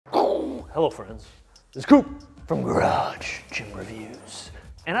Hello friends, this is Coop from Garage Gym Reviews.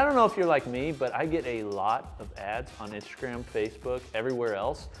 And I don't know if you're like me, but I get a lot of ads on Instagram, Facebook, everywhere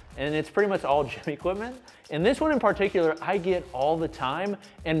else, and it's pretty much all gym equipment. And this one in particular, I get all the time,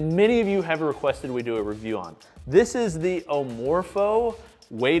 and many of you have requested we do a review on. This is the OMORPHO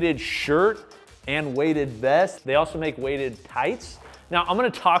weighted shirt and weighted vest. They also make weighted tights. Now I'm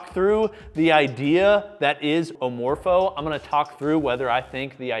gonna talk through the idea that is OMORPHO. I'm gonna talk through whether I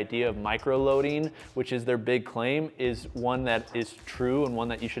think the idea of micro-loading, which is their big claim, is one that is true and one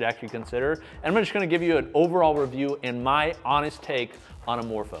that you should actually consider. And I'm just gonna give you an overall review and my honest take on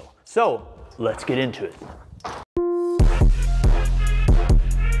OMORPHO. So let's get into it.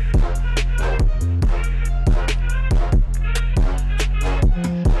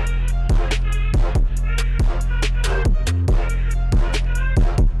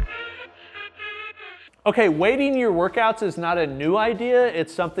 Okay, weighting your workouts is not a new idea.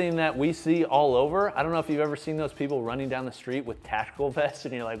 It's something that we see all over. I don't know if you've ever seen those people running down the street with tactical vests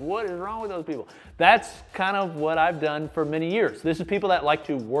and you're like, what is wrong with those people? That's kind of what I've done for many years. This is people that like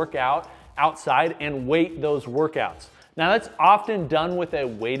to work out outside and weight those workouts. Now that's often done with a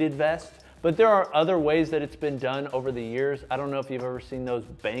weighted vest, but there are other ways that it's been done over the years. I don't know if you've ever seen those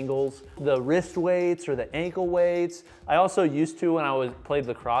bangles, the wrist weights or the ankle weights. I also used to, when I played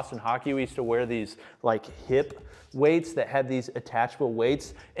lacrosse and hockey, we used to wear these like hip weights that had these attachable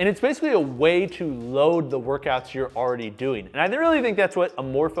weights. And it's basically a way to load the workouts you're already doing. And I really think that's what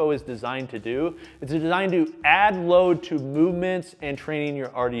OMORPHO is designed to do. It's designed to add load to movements and training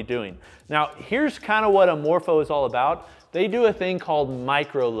you're already doing. Now, here's kind of what OMORPHO is all about. They do a thing called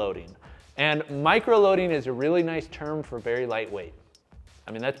micro-loading. And micro-loading is a really nice term for very lightweight.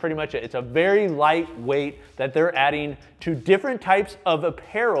 I mean, that's pretty much it. It's a very light weight that they're adding to different types of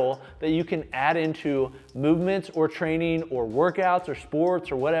apparel that you can add into movements or training or workouts or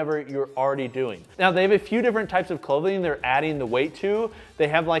sports or whatever you're already doing. Now, they have a few different types of clothing they're adding the weight to. They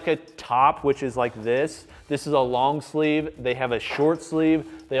have like a top, which is like this. This is a long sleeve. They have a short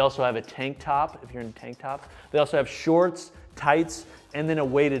sleeve. They also have a tank top, if you're in tank tops. They also have shorts, tights, and then a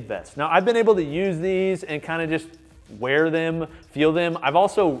weighted vest. Now, I've been able to use these and kind of just wear them, feel them. I've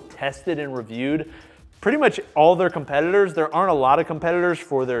also tested and reviewed pretty much all their competitors. There aren't a lot of competitors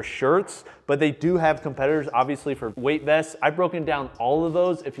for their shirts, but they do have competitors, obviously, for weight vests. I've broken down all of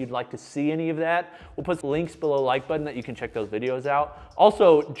those if you'd like to see any of that. We'll put links below the like button that you can check those videos out.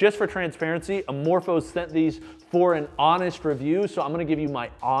 Also, just for transparency, OMORPHO sent these for an honest review, so I'm gonna give you my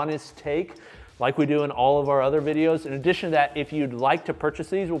honest take, like we do in all of our other videos. In addition to that, if you'd like to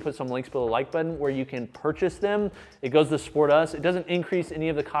purchase these, we'll put some links below the like button where you can purchase them. It goes to support us. It doesn't increase any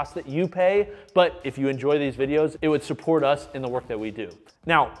of the costs that you pay, but if you enjoy these videos, it would support us in the work that we do.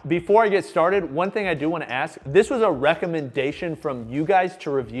 Now, before I get started, one thing I do want to ask, this was a recommendation from you guys to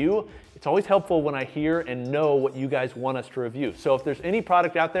review. It's always helpful when I hear and know what you guys want us to review. So if there's any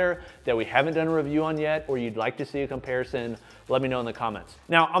product out there that we haven't done a review on yet, or you'd like to see a comparison, let me know in the comments.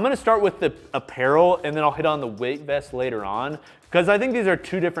 Now, I'm gonna start with the apparel and then I'll hit on the weight vest later on, because I think these are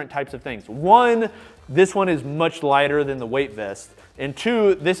two different types of things. One, this one is much lighter than the weight vest. And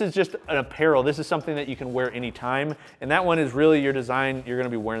two, this is just an apparel. This is something that you can wear anytime. And that one is really your design. You're gonna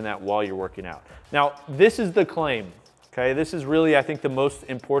be wearing that while you're working out. Now, this is the claim. Okay, this is really, I think, the most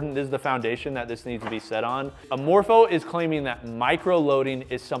important. This is the foundation that this needs to be set on. OMORPHO is claiming that micro-loading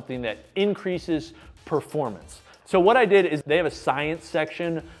is something that increases performance. So what I did is they have a science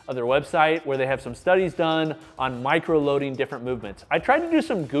section of their website where they have some studies done on micro-loading different movements. I tried to do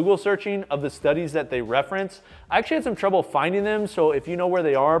some Google searching of the studies that they reference. I actually had some trouble finding them, so if you know where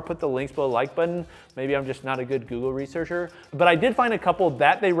they are, put the links below the like button. Maybe I'm just not a good Google researcher, but I did find a couple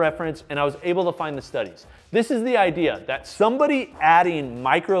that they reference and I was able to find the studies. This is the idea that somebody adding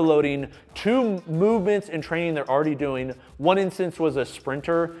micro-loading to movements and training they're already doing. One instance was a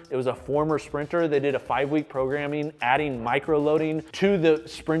sprinter. It was a former sprinter. They did a 5-week programming, adding micro-loading to the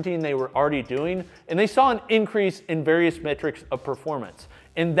sprinting they were already doing, and they saw an increase in various metrics of performance.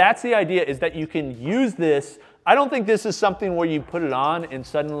 And that's the idea, is that you can use this. I don't think this is something where you put it on and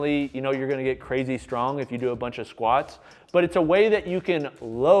suddenly, you know, you're gonna get crazy strong if you do a bunch of squats, but it's a way that you can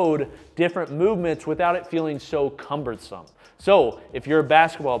load different movements without it feeling so cumbersome. So if you're a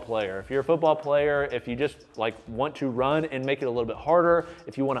basketball player, if you're a football player, if you just like want to run and make it a little bit harder,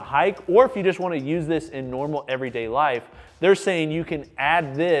 if you want to hike, or if you just want to use this in normal everyday life, they're saying you can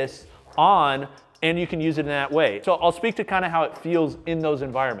add this on and you can use it in that way. So I'll speak to kind of how it feels in those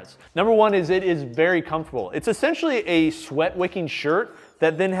environments. Number one is it is very comfortable. It's essentially a sweat wicking shirt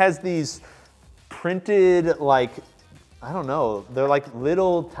that then has these printed like I don't know, they're like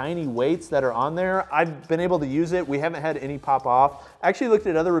little tiny weights that are on there. I've been able to use it. We haven't had any pop off. I actually looked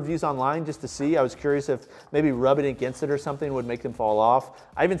at other reviews online just to see. I was curious if maybe rubbing against it or something would make them fall off.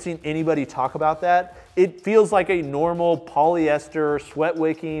 I haven't seen anybody talk about that. It feels like a normal polyester, sweat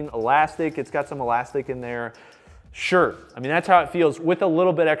wicking elastic. It's got some elastic in there. Sure, I mean, that's how it feels with a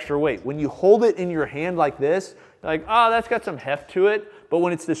little bit extra weight. When you hold it in your hand like this, you're like, oh, that's got some heft to it. But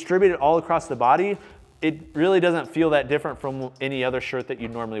when it's distributed all across the body, it really doesn't feel that different from any other shirt that you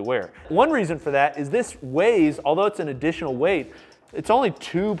normally wear. One reason for that is this weighs, although it's an additional weight, it's only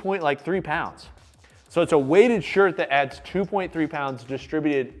 2.3 pounds. So it's a weighted shirt that adds 2.3 pounds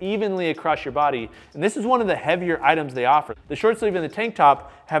distributed evenly across your body. And this is one of the heavier items they offer. The short sleeve and the tank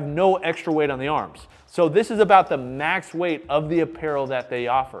top have no extra weight on the arms. So this is about the max weight of the apparel that they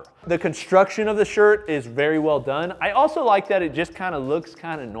offer. The construction of the shirt is very well done. I also like that it just kind of looks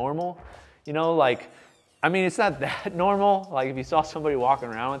kind of normal. You know, like, I mean, it's not that normal. Like if you saw somebody walking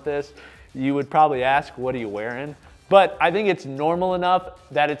around with this, you would probably ask, what are you wearing? But I think it's normal enough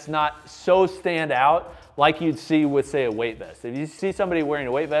that it's not so stand out like you'd see with, say, a weight vest. If you see somebody wearing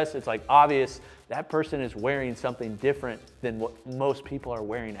a weight vest, it's like obvious that person is wearing something different than what most people are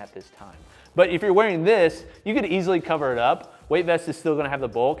wearing at this time. But if you're wearing this, you could easily cover it up. Weight vest is still gonna have the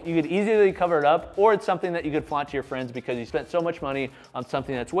bulk. You could easily cover it up, or it's something that you could flaunt to your friends because you spent so much money on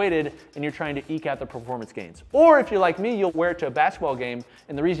something that's weighted and you're trying to eke out the performance gains. Or if you're like me, you'll wear it to a basketball game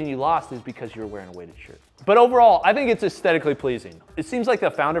and the reason you lost is because you were wearing a weighted shirt. But overall, I think it's aesthetically pleasing. It seems like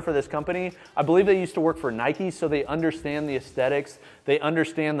the founder for this company, I believe they used to work for Nike, so they understand the aesthetics, they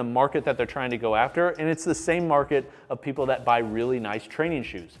understand the market that they're trying to go after, and it's the same market of people that buy really nice training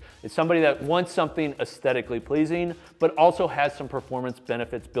shoes. It's somebody that wants something aesthetically pleasing, but also has some performance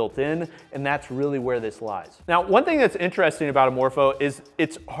benefits built in, and that's really where this lies. Now, one thing that's interesting about OMORPHO is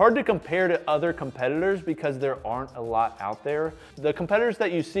it's hard to compare to other competitors because there aren't a lot out there. The competitors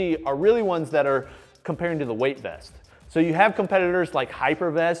that you see are really ones that are comparing to the weight vest. So you have competitors like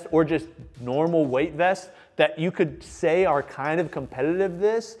Hypervest or just normal weight vests that you could say are kind of competitive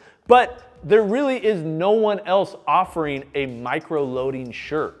this, but there really is no one else offering a micro-loading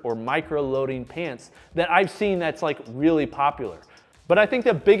shirt or micro-loading pants that I've seen that's like really popular. But I think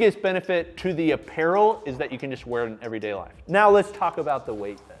the biggest benefit to the apparel is that you can just wear it in everyday life. Now let's talk about the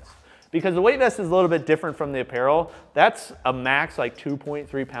weight vest. Because the weight vest is a little bit different from the apparel. That's a max like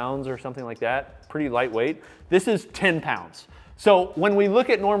 2.3 pounds or something like that, pretty lightweight. This is 10 pounds. So when we look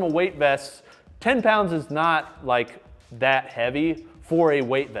at normal weight vests, 10 pounds is not like that heavy for a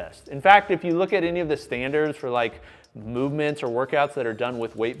weight vest. In fact, if you look at any of the standards for like movements or workouts that are done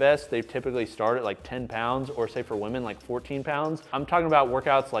with weight vests, they typically start at like 10 pounds or say for women like 14 pounds. I'm talking about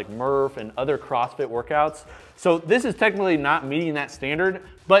workouts like MRF and other CrossFit workouts. So this is technically not meeting that standard,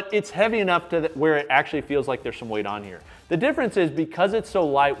 but it's heavy enough to where it actually feels like there's some weight on here. The difference is because it's so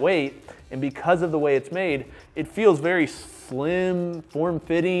lightweight and because of the way it's made, it feels very slim,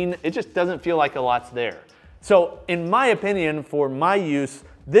 form-fitting. It just doesn't feel like a lot's there. So in my opinion, for my use,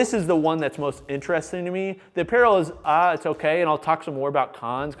 this is the one that's most interesting to me. The apparel is, it's okay, and I'll talk some more about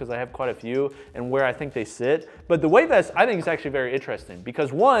cons because I have quite a few and where I think they sit. But the weight vest, I think is actually very interesting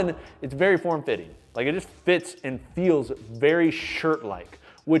because one, it's very form-fitting. Like it just fits and feels very shirt-like,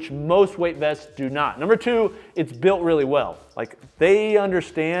 which most weight vests do not. Number two, it's built really well. Like they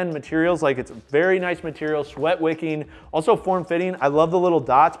understand materials, like it's very nice material, sweat wicking, also form fitting. I love the little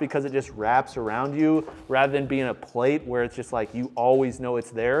dots because it just wraps around you rather than being a plate where it's just like you always know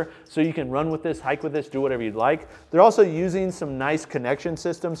it's there. So you can run with this, hike with this, do whatever you'd like. They're also using some nice connection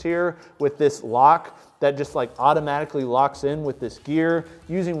systems here with this lock that just like automatically locks in with this gear,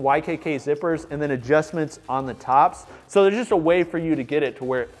 using YKK zippers and then adjustments on the tops. So there's just a way for you to get it to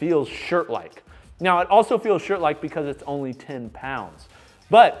where it feels shirt-like. Now it also feels shirt-like because it's only 10 pounds.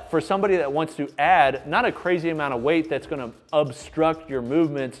 But for somebody that wants to add not a crazy amount of weight that's gonna obstruct your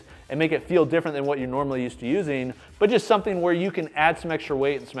movements and make it feel different than what you're normally used to using, but just something where you can add some extra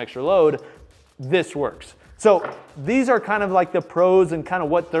weight and some extra load, this works. So these are kind of like the pros and kind of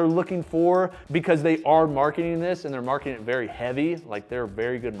what they're looking for because they are marketing this and they're marketing it very heavy, like they're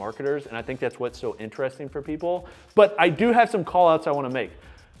very good marketers, and I think that's what's so interesting for people. But I do have some call outs I want to make.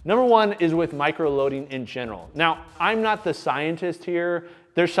 Number one is with micro-loading in general. Now, I'm not the scientist here.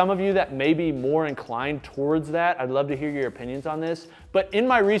 There's some of you that may be more inclined towards that. I'd love to hear your opinions on this. But in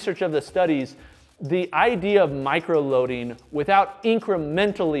my research of the studies, the idea of micro-loading without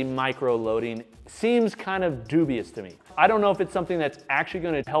incrementally micro-loading seems kind of dubious to me. I don't know if it's something that's actually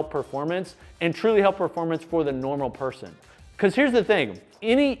going to help performance and truly help performance for the normal person. Because here's the thing,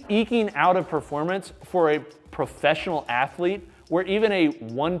 any eking out of performance for a professional athlete where even a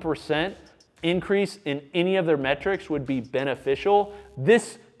 1% increase in any of their metrics would be beneficial,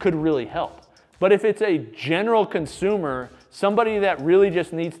 this could really help. But if it's a general consumer, somebody that really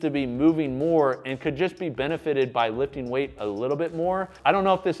just needs to be moving more and could just be benefited by lifting weight a little bit more, I don't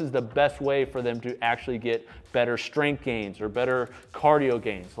know if this is the best way for them to actually get better strength gains or better cardio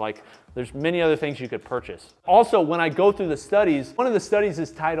gains. Like, there's many other things you could purchase. Also, when I go through the studies, one of the studies is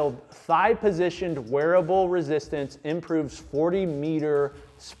titled Thigh Positioned Wearable Resistance Improves 40-Meter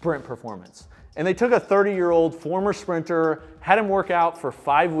Sprint Performance. And they took a 30-year-old former sprinter, had him work out for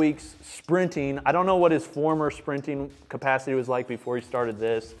 5 weeks sprinting. I don't know what his former sprinting capacity was like before he started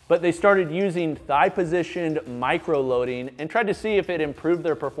this, but they started using thigh-positioned micro-loading and tried to see if it improved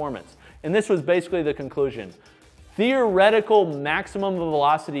their performance. And this was basically the conclusion. Theoretical maximum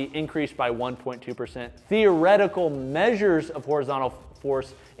velocity increased by 1.2%. Theoretical measures of horizontal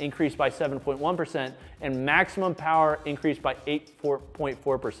force increased by 7.1%, and maximum power increased by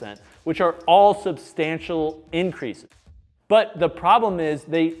 8.4%, which are all substantial increases. But the problem is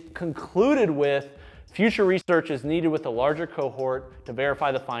they concluded with future research is needed with a larger cohort to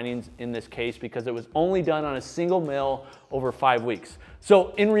verify the findings in this case because it was only done on a single male over 5 weeks.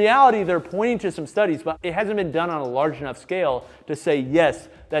 So in reality, they're pointing to some studies, but it hasn't been done on a large enough scale to say, yes,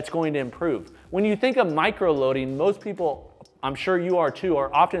 that's going to improve. When you think of micro-loading, most people, I'm sure you are too,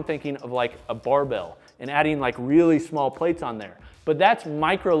 are often thinking of like a barbell and adding like really small plates on there. But that's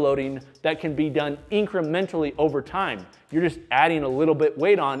micro-loading that can be done incrementally over time. You're just adding a little bit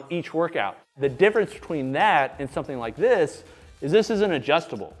weight on each workout. The difference between that and something like this is this isn't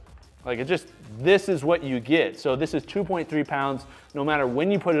adjustable. Like this is what you get. So this is 2.3 pounds no matter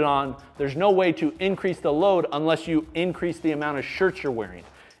when you put it on. There's no way to increase the load unless you increase the amount of shirts you're wearing.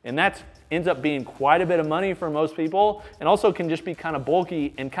 And that ends up being quite a bit of money for most people, and also can just be kind of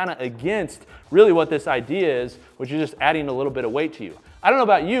bulky and kind of against really what this idea is, which is just adding a little bit of weight to you. I don't know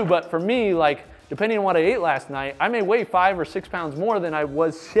about you, but for me, like, depending on what I ate last night, I may weigh 5 or 6 pounds more than I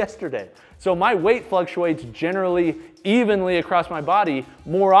was yesterday. So my weight fluctuates generally evenly across my body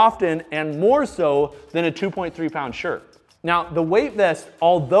more often and more so than a 2.3 pound shirt. Now, the weight vest,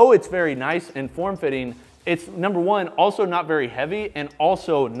 although it's very nice and form-fitting, it's, number one, also not very heavy and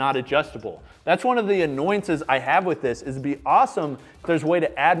also not adjustable. That's one of the annoyances I have with this. Is it'd be awesome if there's a way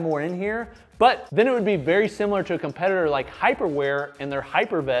to add more in here, but then it would be very similar to a competitor like Hyperwear and their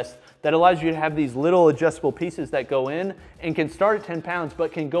Hyper Vest that allows you to have these little adjustable pieces that go in and can start at 10 pounds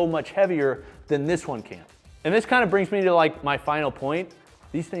but can go much heavier than this one can. And this kind of brings me to like my final point.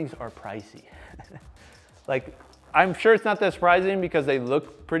 These things are pricey. Like, I'm sure it's not that surprising because they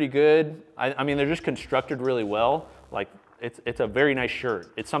look pretty good. I mean, they're just constructed really well. Like, it's a very nice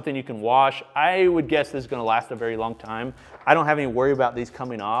shirt. It's something you can wash. I would guess this is gonna last a very long time. I don't have any worry about these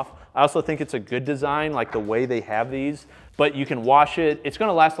coming off. I also think it's a good design, like the way they have these, but you can wash it. It's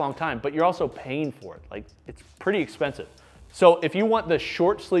gonna last a long time, but you're also paying for it. Like, it's pretty expensive. So if you want the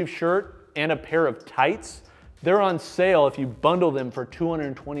short sleeve shirt and a pair of tights, they're on sale if you bundle them for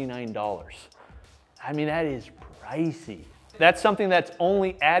 $229. I mean, that is pricey. That's something that's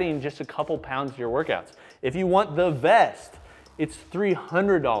only adding just a couple pounds to your workouts. If you want the vest, it's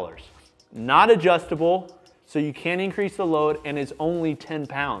 $300. Not adjustable, so you can increase the load, and it's only 10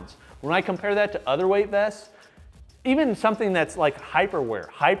 pounds. When I compare that to other weight vests, even something that's like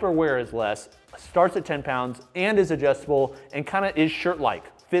Hyperwear is less, starts at 10 pounds and is adjustable and kind of is shirt-like.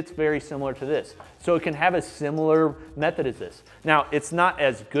 Fits very similar to this. So it can have a similar method as this. Now, it's not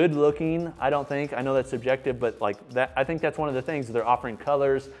as good looking, I don't think. I know that's subjective, but like that, I think that's one of the things. They're offering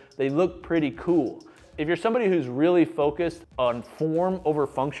colors. They look pretty cool. If you're somebody who's really focused on form over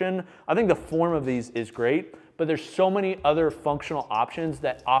function, I think the form of these is great, but there's so many other functional options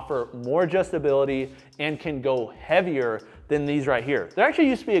that offer more adjustability and can go heavier than these right here. There actually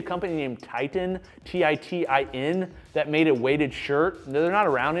used to be a company named Titan, T-I-T-I-N, that made a weighted shirt. They're not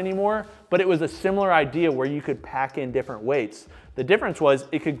around anymore, but it was a similar idea where you could pack in different weights. The difference was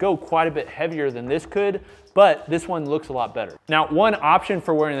it could go quite a bit heavier than this could, but this one looks a lot better. Now, one option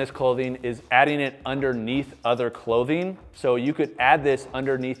for wearing this clothing is adding it underneath other clothing. So you could add this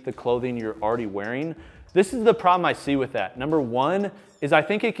underneath the clothing you're already wearing. This is the problem I see with that. Number one is I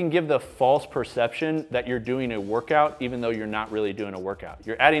think it can give the false perception that you're doing a workout even though you're not really doing a workout.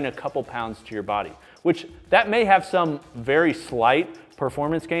 You're adding a couple pounds to your body, which that may have some very slight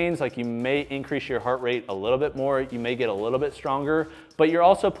performance gains, like you may increase your heart rate a little bit more, you may get a little bit stronger, but you're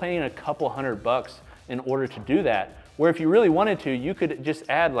also paying a couple $100 in order to do that, where if you really wanted to, you could just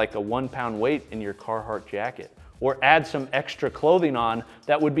add like a 1 pound weight in your Carhartt jacket, or add some extra clothing on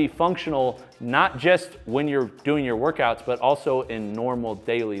that would be functional, not just when you're doing your workouts, but also in normal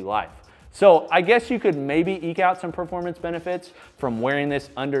daily life. So I guess you could maybe eke out some performance benefits from wearing this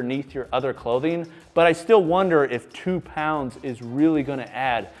underneath your other clothing, but I still wonder if 2 pounds is really gonna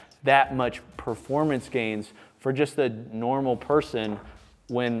add that much performance gains for just a normal person,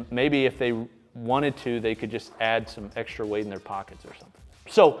 when maybe if they wanted to, they could just add some extra weight in their pockets or something.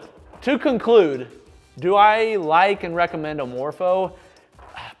 So to conclude, do I like and recommend OMORPHO?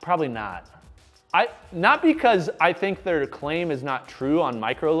 Probably not. Not because I think their claim is not true on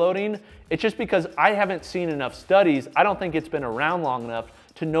microloading, it's just because I haven't seen enough studies. I don't think it's been around long enough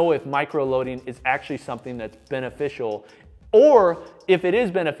to know if microloading is actually something that's beneficial. Or if it is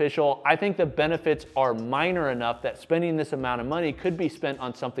beneficial, I think the benefits are minor enough that spending this amount of money could be spent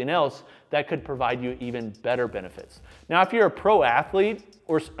on something else that could provide you even better benefits. Now, if you're a pro athlete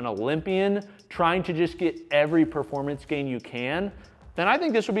or an Olympian trying to just get every performance gain you can, then I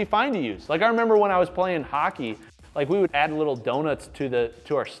think this would be fine to use. Like I remember when I was playing hockey, like we would add little donuts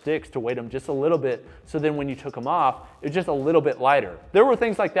to our sticks to weight them just a little bit, so then when you took them off, it was just a little bit lighter. There were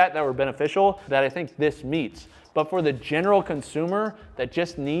things like that that were beneficial that I think this meets. But for the general consumer that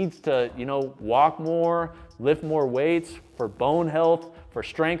just needs to, walk more, lift more weights, for bone health, for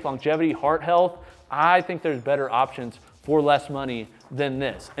strength, longevity, heart health, I think there's better options for less money than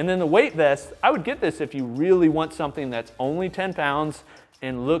this. And then the weight vest, I would get this if you really want something that's only 10 pounds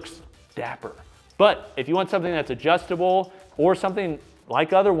and looks dapper. But if you want something that's adjustable, or something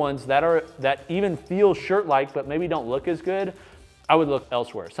like other ones that even feel shirt-like but maybe don't look as good, I would look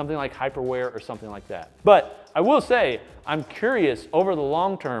elsewhere, something like Hyperwear or something like that. But I will say, I'm curious over the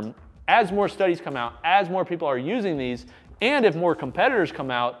long term, as more studies come out, as more people are using these, and if more competitors come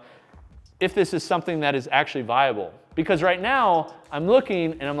out, if this is something that is actually viable. Because right now, I'm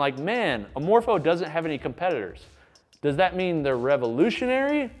looking and I'm like, man, OMORPHO doesn't have any competitors. Does that mean they're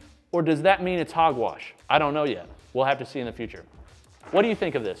revolutionary, or does that mean it's hogwash? I don't know yet. We'll have to see in the future. What do you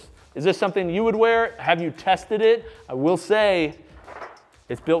think of this? Is this something you would wear? Have you tested it? I will say,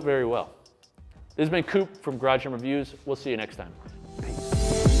 it's built very well. This has been Coop from Garage Gym Reviews. We'll see you next time.